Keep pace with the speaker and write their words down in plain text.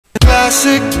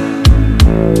classic.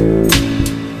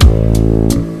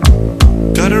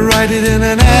 Gotta write it in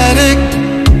an attic.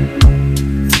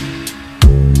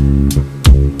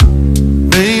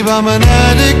 Babe, I'm an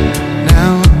addict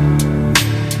now.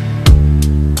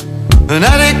 An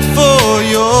addict for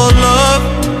your love.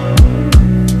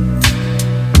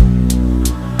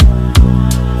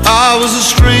 I was a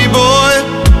stray boy,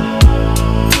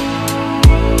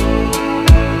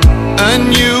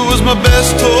 and you was my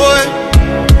best toy.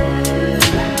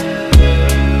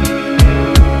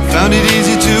 Found it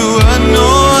easy to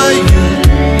annoy you,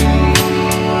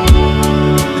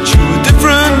 but you were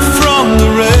different from the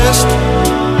rest.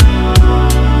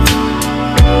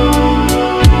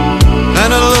 And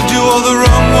I loved you all the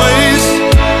wrong ways.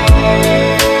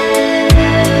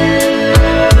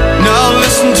 Now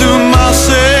listen to my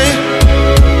say.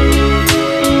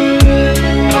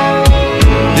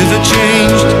 If I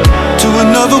changed to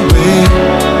another way,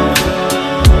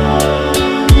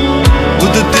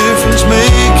 would the difference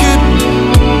make it?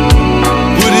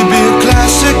 Would it be a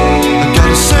classic? I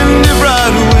gotta send it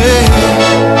right away.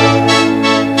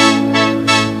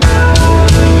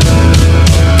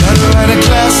 Gotta write a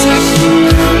classic.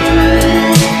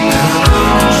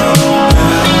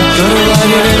 Gotta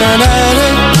write it in an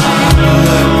attic.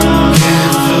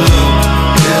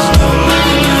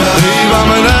 Babe,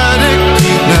 I'm an addict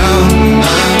now.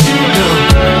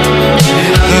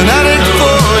 An addict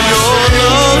for your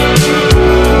love.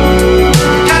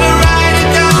 Gotta write it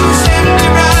down, send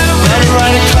it right away. Gotta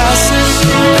write a classic.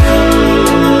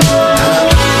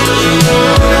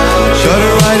 Gotta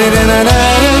write it in an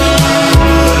attic.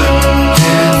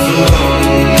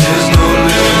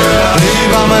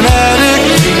 Babe, I'm an addict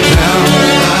now.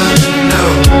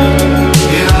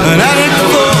 An addict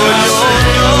for your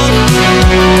love.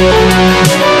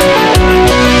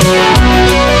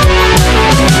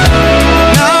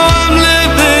 Now I'm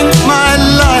living my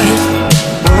life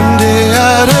one day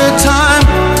at a time.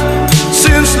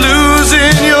 Since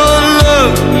losing your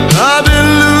love, I've been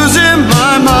losing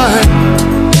my mind.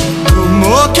 No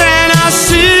more can I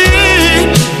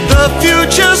see the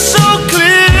future so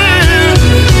clear.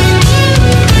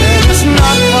 And it's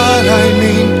not what I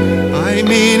mean.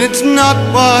 It's not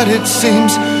what it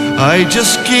seems. I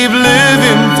just keep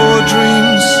living for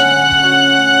dreams.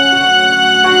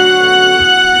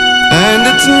 And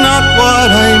it's not what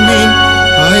I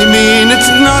mean,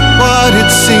 it's not what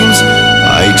it seems.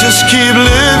 I just keep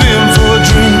living for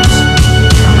dreams.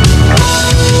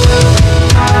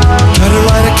 Gotta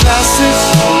write a classic.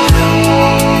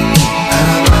 And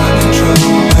I'm not in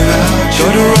trouble.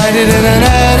 Gotta write it in an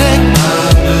attic.